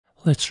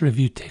Let's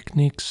review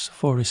techniques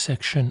for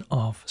resection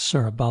of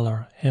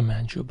cerebellar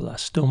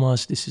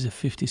hemangioblastomas. This is a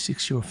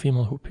 56-year-old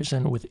female who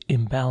presented with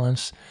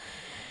imbalance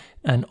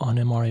and on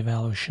MRI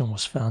evaluation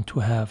was found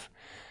to have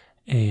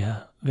a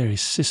very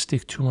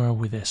cystic tumor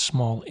with a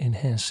small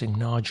enhancing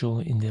nodule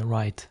in the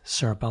right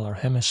cerebellar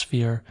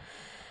hemisphere,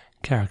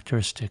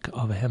 characteristic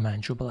of a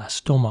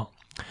hemangioblastoma.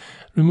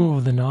 Removal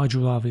of the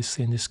nodule,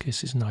 obviously, in this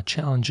case is not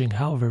challenging.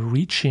 However,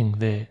 reaching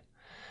the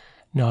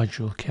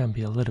nodule can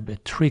be a little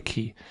bit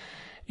tricky.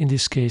 In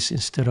this case,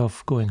 instead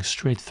of going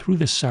straight through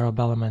the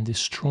cerebellum and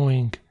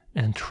destroying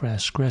and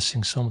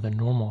transgressing some of the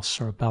normal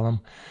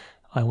cerebellum,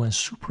 I went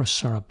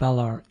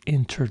supracerebellar,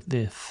 entered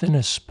the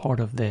thinnest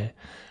part of the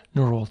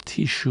neural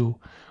tissue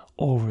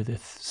over the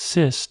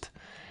cyst,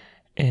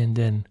 and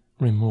then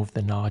removed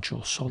the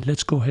nodule. So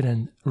let's go ahead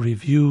and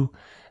review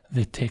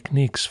the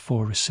techniques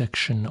for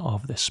resection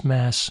of this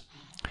mass.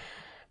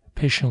 The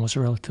patient was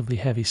relatively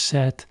heavy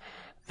set,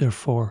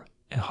 therefore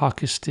a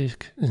hockey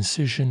stick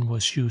incision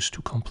was used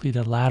to complete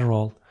a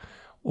lateral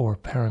or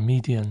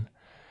paramedian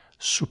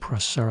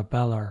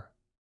supracerebellar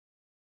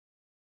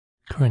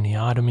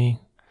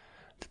craniotomy.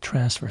 The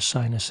transverse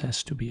sinus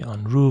has to be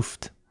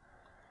unroofed.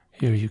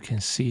 Here you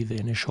can see the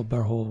initial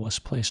burr hole was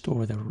placed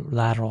over the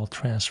lateral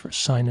transverse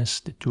sinus.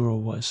 The dura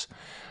was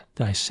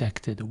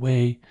dissected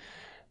away,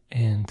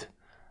 and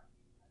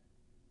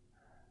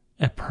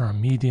a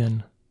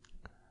paramedian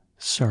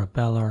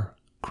cerebellar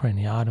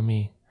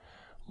craniotomy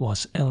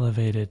was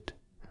elevated,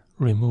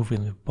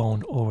 removing the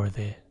bone over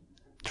the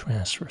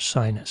transverse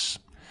sinus.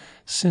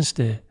 Since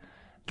the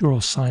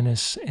dural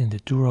sinus and the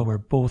dura were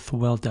both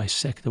well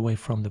dissected away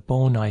from the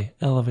bone, I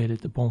elevated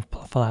the bone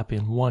flap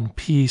in one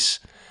piece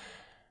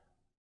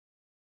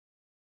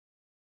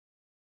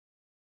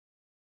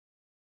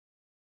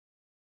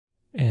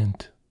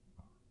and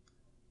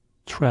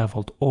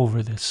traveled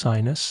over the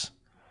sinus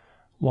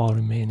while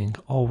remaining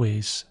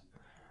always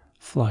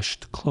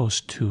flushed close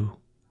to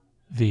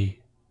the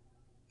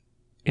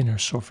inner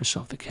surface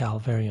of the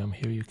calvarium.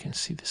 Here you can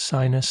see the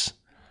sinus.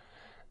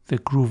 The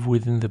groove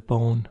within the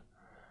bone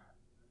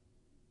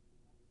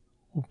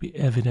will be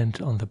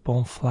evident on the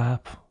bone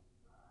flap.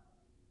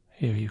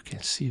 Here you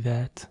can see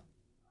that.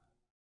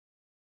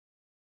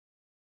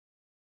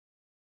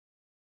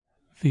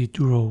 The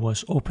dura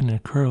was open in a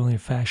curvilinear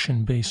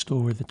fashion based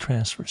over the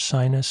transverse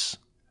sinus.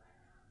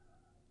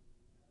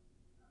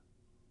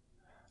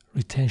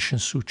 Retention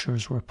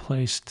sutures were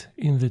placed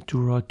in the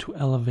dura to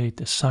elevate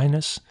the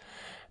sinus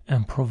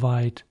and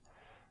provide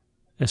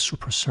a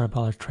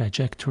supracerebellar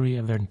trajectory.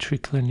 A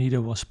ventricular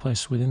needle was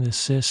placed within the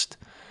cyst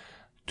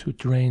to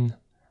drain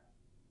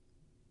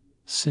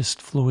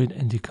cyst fluid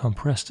and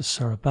decompress the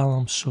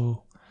cerebellum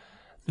so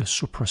the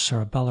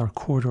supracerebellar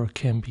corridor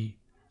can be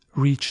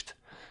reached.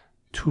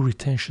 2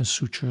 retention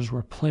sutures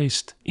were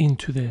placed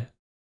into the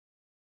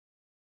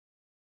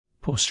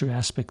posterior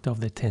aspect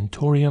of the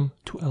tentorium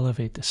to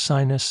elevate the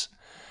sinus.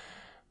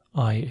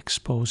 I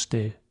exposed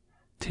the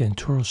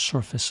tentorial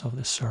surface of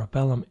the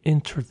cerebellum,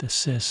 entered the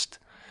cyst,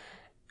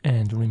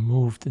 and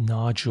removed the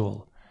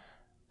nodule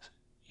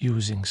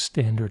using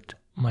standard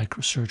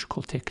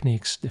microsurgical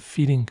techniques. The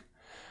feeding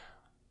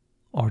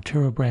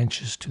arterial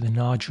branches to the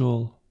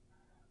nodule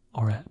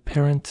are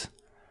apparent.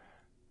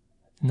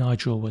 The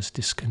nodule was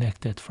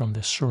disconnected from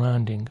the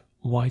surrounding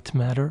white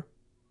matter.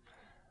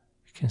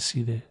 You can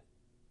see the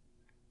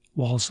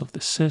walls of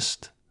the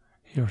cyst.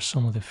 Here are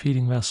some of the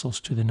feeding vessels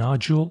to the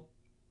nodule.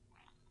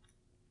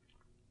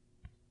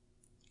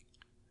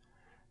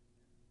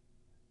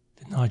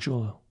 The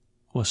nodule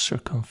was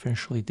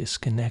circumferentially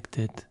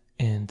disconnected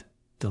and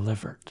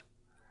delivered.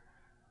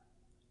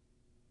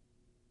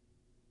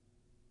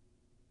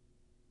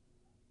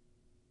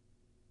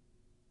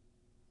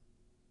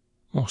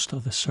 Most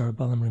of the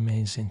cerebellum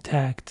remains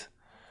intact.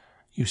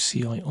 You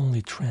see I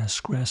only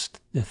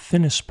transgressed the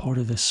thinnest part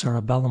of the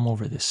cerebellum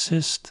over the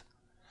cyst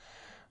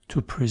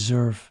to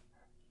preserve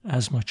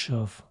as much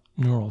of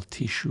neural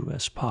tissue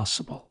as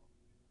possible.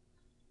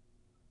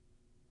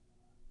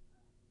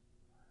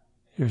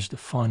 Here's the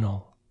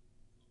final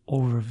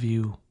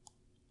overview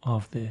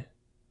of the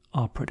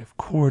operative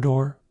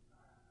corridor.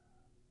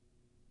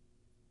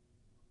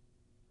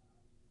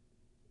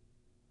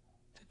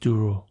 The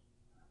dura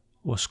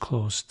was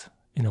closed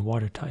in a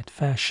watertight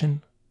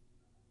fashion.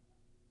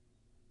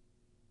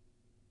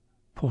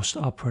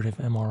 Post-operative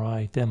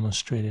MRI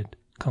demonstrated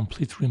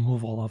complete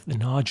removal of the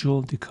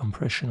nodule,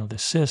 decompression of the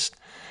cyst,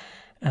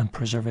 and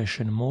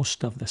preservation of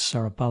most of the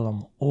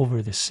cerebellum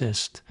over the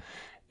cyst.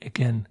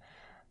 Again,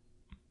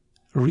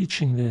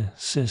 reaching the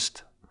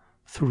cyst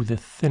through the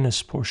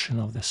thinnest portion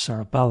of the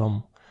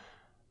cerebellum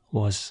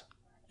was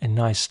a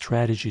nice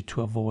strategy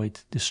to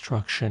avoid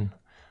destruction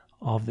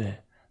of the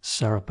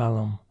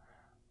cerebellum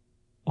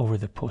over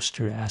the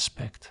posterior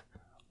aspect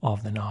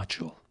of the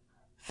nodule.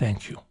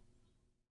 Thank you.